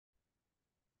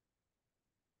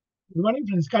Good morning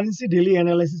friends, currency daily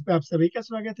analysis पे आप सभी का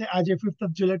स्वागत है। आज है 5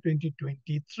 जुलाई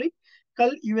 2023।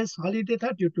 कल यूएस हॉलीडे था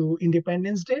ड्यू टू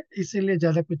इंडिपेंडेंस डे, इसीलिए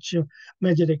ज्यादा कुछ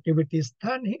मेजर एक्टिविटीज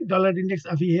था नहीं। डॉलर इंडेक्स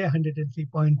अभी है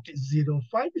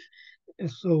 103.05।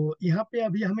 सो यहाँ पे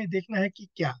अभी हमें देखना है कि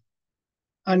क्या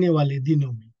आने वाले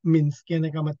दिनों में, मीन्स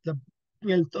कहने का मतलब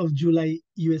 12 जुलाई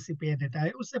यूएसए पे डेटा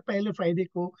है, उससे पहले फ्राइडे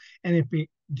को एनएफपी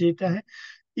डेटा है।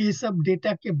 ये सब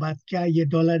डेटा के बाद क्या ये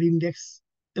dollar index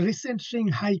recent swing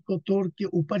high को तोड़ के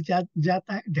ऊपर जाता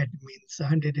है? दैट मीन्स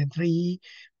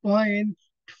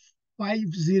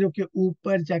 103.50 के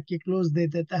ऊपर जाके क्लोज दे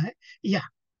देता है, या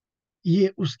ये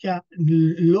उसका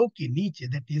लो के नीचे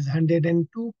दैट इज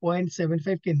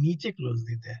 102.75 के नीचे क्लोज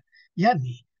देता है।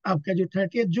 यानी आपका जो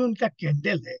 30 जून का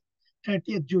कैंडल है,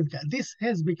 30 जून का, this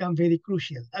has become very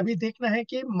crucial. अभी देखना है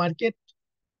कि मार्केट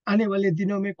आने वाले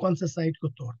दिनों में कौन सा साइड को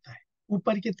तोड़ता है,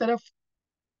 ऊपर की तरफ,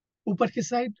 ऊपर की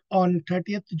साइड ऑन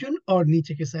 30 जून और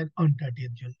नीचे की side on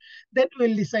 30 June. That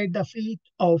will decide the fate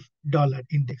of dollar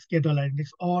index, के डॉलर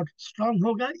इंडेक्स और स्ट्रांग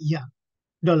होगा या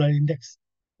डॉलर इंडेक्स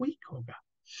वीक होगा।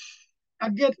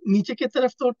 अगर नीचे की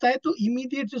तरफ तोड़ता है तो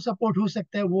इमीडिएट जो सपोर्ट हो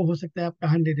सकता है वो हो सकता है आपका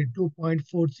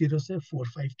 102.40 से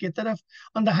 45 की तरफ।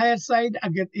 ऑन द हायर साइड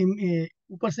अगर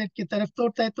ऊपर साइड की तरफ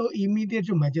तोड़ता है तो इमीडिएट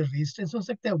जो मेजर रेजिस्टेंस हो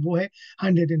सकता है वो है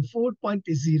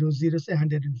 104.00 से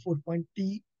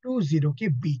 104.20 के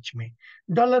बीच में।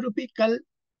 डॉलर रुपी कल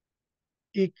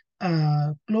एक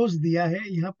क्लोज दिया है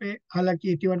यहाँ पे,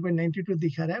 हालांकि 81.92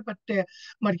 दिखा रहा है, बट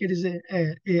मार्केट इज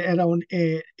अराउंड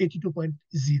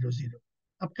 82.00।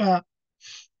 आपका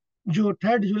जो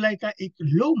 3 जुलाई का एक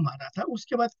लो मारा था,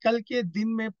 उसके बाद कल के दिन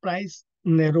में प्राइस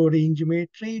नैरो रेंज में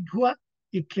ट्रेड हुआ।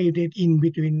 It traded in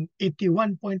between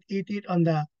 81.88 on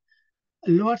the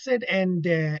lower side and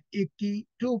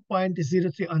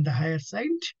 82.03 on the higher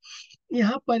side.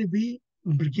 यहाँ पर भी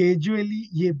ग्रेजुअली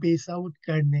ये बेस आउट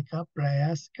करने का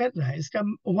प्रयास कर रहा है। इसका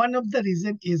one of the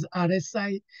reason is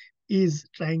RSI is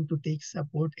trying to tech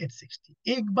support at 60।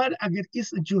 एक बार अगर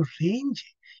इस जो रेंज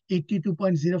है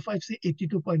 82.05 से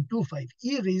 82.25,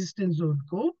 ये रेजिस्टेंस जोन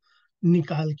को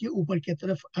निकाल के ऊपर की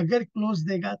तरफ अगर क्लोज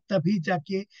देगा, तभी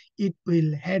जाके it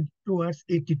will head towards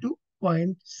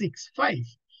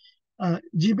 82.65।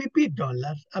 GBP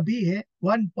dollar अभी है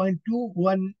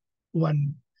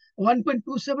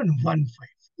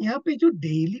 1.2715। यहाँ पे जो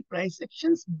डेली प्राइस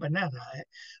एक्शंस बना रहा है,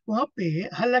 वहां पे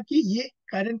हालांकि ये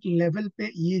करंट लेवल पे,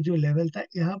 ये जो लेवल था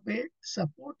यहाँ पे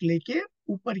सपोर्ट लेके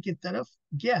ऊपर की तरफ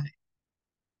गया है।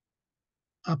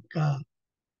 आपका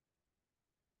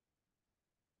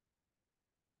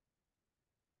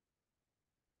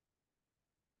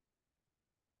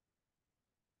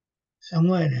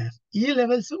समझ है, ये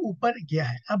लेवल से ऊपर गया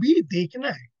है। अभी देखना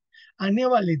है आने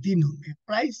वाले दिनों में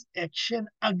प्राइस एक्शन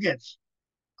अगर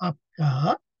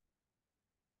आपका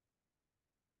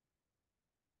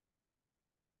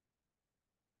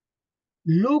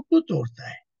लो को तोड़ता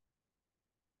है,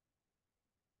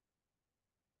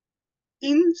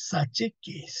 इन सच ए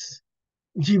केस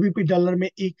जीबीपी डॉलर में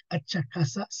एक अच्छा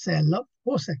खासा सेल ऑफ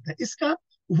हो सकता है। इसका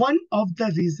one of the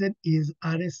reason is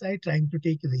RSI trying to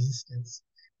take resistance.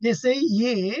 जैसे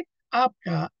ये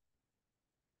आपका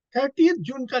 30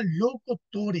 जून का लो को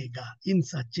तोड़ेगा, इन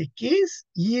सच ए केस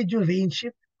ये जो रेंज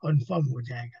शिफ्ट कंफर्म हो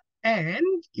जाएगा,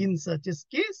 and in such A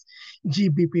case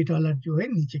GBP dollar जो है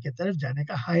नीचे की तरफ जाने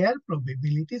का हायर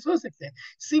प्रोबेबिलिटीज हो सकता है।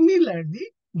 सिमिलरली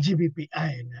जीबीपी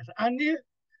आईएनआर आने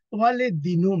वाले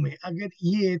दिनों में अगर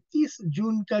ये 30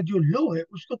 जून का जो लो है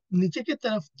उसको नीचे की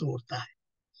तरफ तोड़ता है,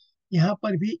 यहाँ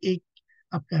पर भी एक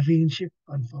आपका रेंज शिफ्ट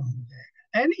कंफर्म हो जाएगा,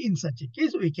 and in such A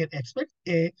case we can expect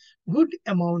a good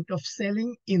amount of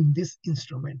selling in this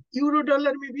instrument. Euro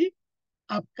dollar में भी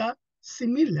आपका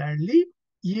सिमिलरली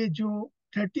ये जो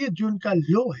 30 जून का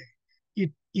लो है,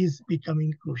 इट इज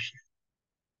बिकमिंग क्रूशियल।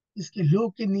 इसके लो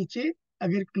के नीचे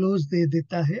अगर क्लोज दे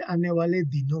देता है आने वाले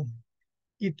दिनों में,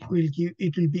 it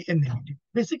will be A negative.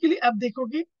 Basically आप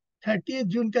देखोगे 30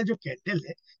 जून का जो कैंडल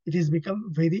है, it is become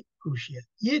very crucial.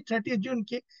 ये 30 जून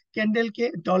के कैंडल के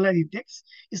डॉलर इंडेक्स,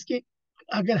 इसके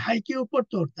अगर हाई के ऊपर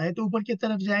तोड़ता है तो ऊपर की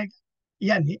तरफ जाएगा,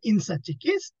 यानी इन such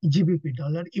case GBP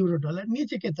dollar, euro dollar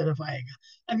नीचे की तरफ आएगा।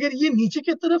 अगर ये नीचे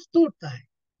की तरफ तोड़ता है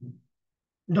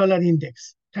डॉलर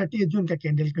इंडेक्स 30 जून का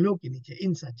कैंडल के लो के नीचे,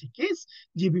 इन सच केस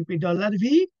जीबीपी डॉलर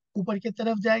भी ऊपर की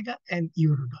तरफ जाएगा एंड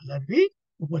यूरो डॉलर भी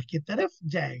ऊपर की तरफ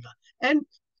जाएगा। एंड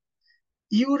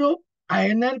यूरो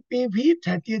आईएनआर पे भी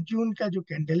 30 जून का जो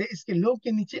कैंडल है इसके लो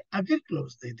के नीचे अगर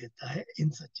क्लोज दे देता है,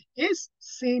 इन सच केस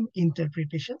सेम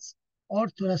इंटरप्रिटेशन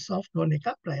और थोड़ा सॉफ्ट होने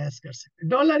का प्रयास कर सकते हैं।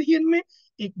 डॉलर येन में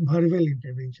एक भरवेल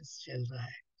इंटरवेंशन चल रहा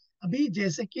है अभी,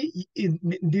 जैसे कि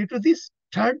ड्यू टू दिस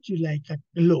 3 जुलाई का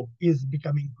लो इज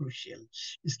बिकमिंग क्रूशियल।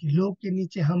 इसके लो के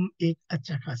नीचे हम एक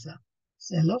अच्छा खासा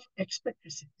सेल ऑफ एक्सपेक्ट कर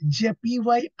सकते हैं।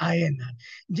 जेपीवाई आईएनआर,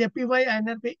 जेपीवाई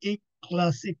आईएनआर पे एक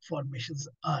क्लासिक फॉर्मेशन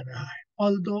आ रहा है,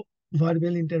 ऑल्दो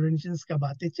वर्बल इंटरवेंशंस का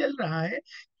बातें चल रहा है,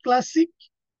 क्लासिक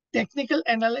टेक्निकल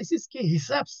एनालिसिस के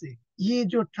हिसाब से ये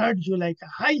जो 3 जुलाई का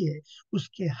हाई है,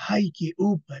 उसके हाई के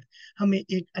ऊपर हमें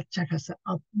एक अच्छा खासा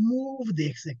अप मूव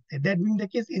देख सकते हैं। That mean the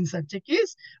case, in such A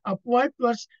case upward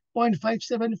towards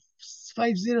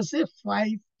 0.5750 से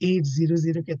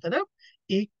 5800 के तरफ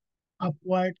एक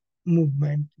अपवर्ड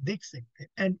मूवमेंट देख सकते हैं,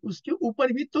 एंड उसके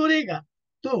ऊपर भी तोड़ेगा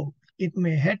तो इट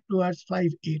में head towards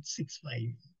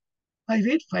 5865,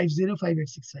 5850,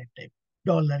 5865 type.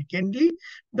 Dollar candy,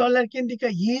 dollar candy का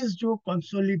ये जो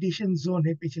कंसोलिडेशन जोन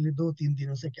है पिछले 2-3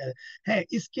 दिनों से क्या है,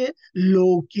 इसके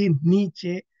लो के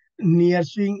नीचे नियर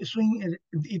स्विंग स्विंग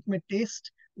इट में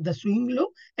test the swing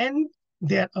low, and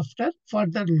there after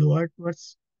further lower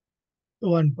towards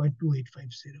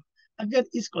 1.2850। अगर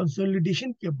इस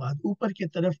कंसोलिडेशन के बाद ऊपर की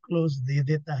तरफ क्लोज दे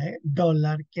देता है,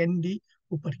 डॉलर कैंडी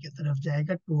ऊपर की तरफ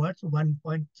जाएगा टुवर्ड्स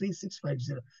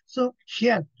 1.3650। सो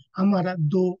हियर हमारा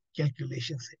दो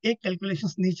कैलकुलेशंस है। एक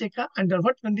कैलकुलेशंस नीचे का, under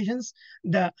what conditions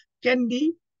the candy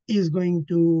is going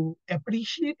to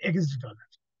appreciate against the dollar,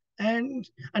 and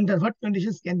under what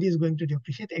conditions candy is going to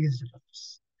depreciate against the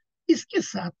dollars। इसके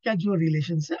साथ का जो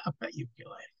रिलेशन है आपका यूके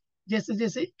ऑयल, जैसे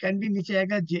जैसे कैंडी नीचे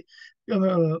आएगा,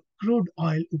 क्रूड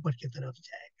ऑयल ऊपर की तरफ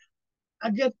जाएगा।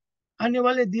 अगर आने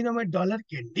वाले दिनों में डॉलर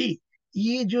कैंडी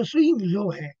ये जो स्विंग लो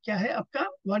है क्या है आपका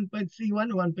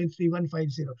 1.31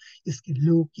 1.3150, इसके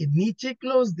लो के नीचे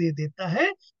क्लोज दे देता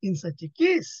है, इन सच ए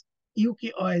केस यूके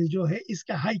ऑयल जो है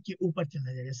इसका हाई के ऊपर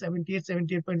चला जाएगा, 78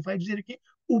 78.50 के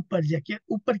ऊपर जाके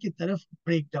ऊपर की तरफ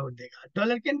ब्रेक डाउन देगा।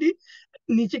 डॉलर कैंडी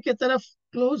नीचे की तरफ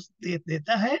क्लोज दे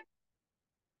देता है,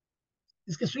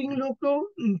 इसके स्विंग लो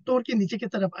को तोड़ के नीचे की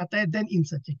तरफ आता है, then in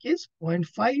such A case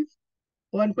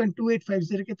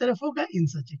 1.2850 की तरफ होगा। इन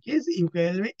सच ए केस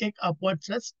यूकेएल में एक अपवर्ड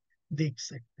थ्रस्ट देख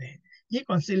सकते हैं। ये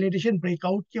कंसोलिडेशन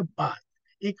ब्रेकआउट के बाद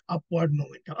एक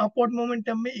अपवर्ड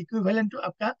मोमेंटम में इक्विवेलेंट टू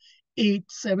आपका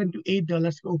 7 to 8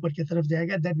 के ऊपर की तरफ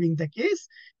जाएगा। That being the case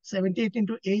 78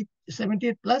 into 8,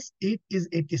 78 plus 8 is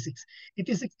 86,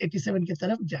 86 87 की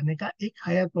तरफ जाने का एक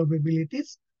हायर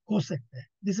प्रोबेबिलिटीज हो सकता है।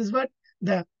 This is what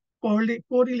the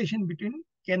correlation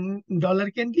between dollar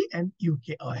candy and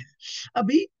UK oil.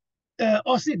 अभी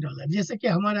ऑसी डॉलर, जैसे कि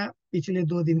हमारा पिछले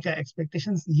 2 दिन का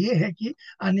एक्सपेक्टेशन ये है कि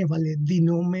आने वाले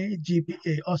दिनों में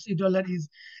GP Aussie dollar is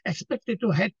expected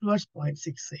to head towards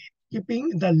 0.68,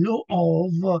 keeping the low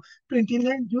of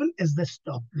 29 June as the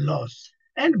stop loss,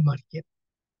 and market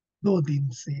 2 दिन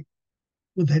से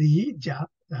उधर ही जा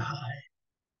रहा है।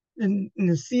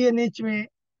 सीएनएच में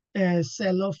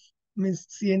cell of means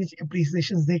CNH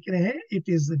appreciation देख रहे हैं, it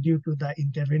is due to the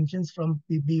interventions from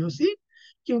PBOC,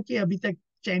 क्योंकि अभी तक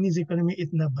चाइनीज इकोनॉमी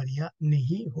इतना बढ़िया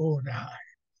नहीं हो रहा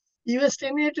है। US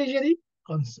 10-year treasury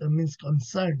means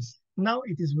concerns, now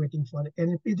it is waiting for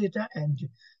NFP data, and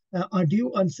are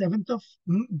due on 7th of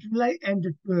July, and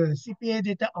CPI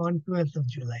data on 12th of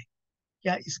July।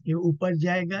 क्या इसके ऊपर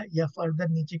जाएगा या फर्दर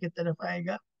नीचे की तरफ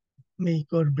आएगा,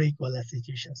 मेक और ब्रेक वाला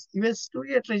सिचुएशन। यूएस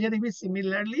 2-year ट्रेजरी भी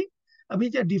सिमिलरली, अभी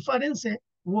जो डिफरेंस है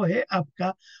वो है आपका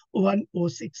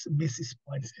 106 बेसिस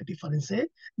पॉइंट्स का डिफरेंस है।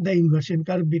 The inversion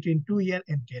curve between 2-year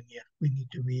and 10-year, we need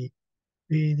to be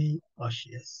very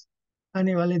cautious.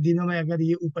 आने वाले दिनों में अगर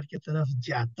ये ऊपर की तरफ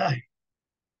जाता है,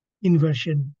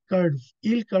 inversion curve,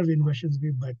 yield curve inversion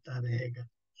भी बढ़ता रहेगा।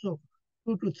 सो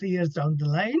 2 to 3 years down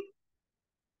the line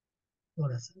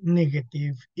थोड़ा सा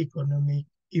नेगेटिव इकोनॉमिक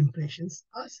इंप्रेशंस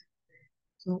आ सकते।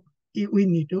 So we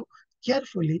need to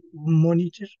carefully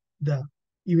monitor the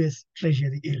US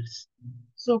Treasury yields.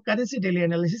 So currency daily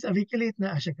analysis अभी के लिए इतना,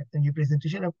 आशा करते हैं ये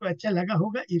प्रेजेंटेशन आपको अच्छा लगा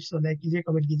होगा। इफ सो लाइक कीजिए,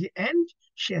 कमेंट कीजिए एंड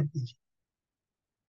शेयर कीजिए।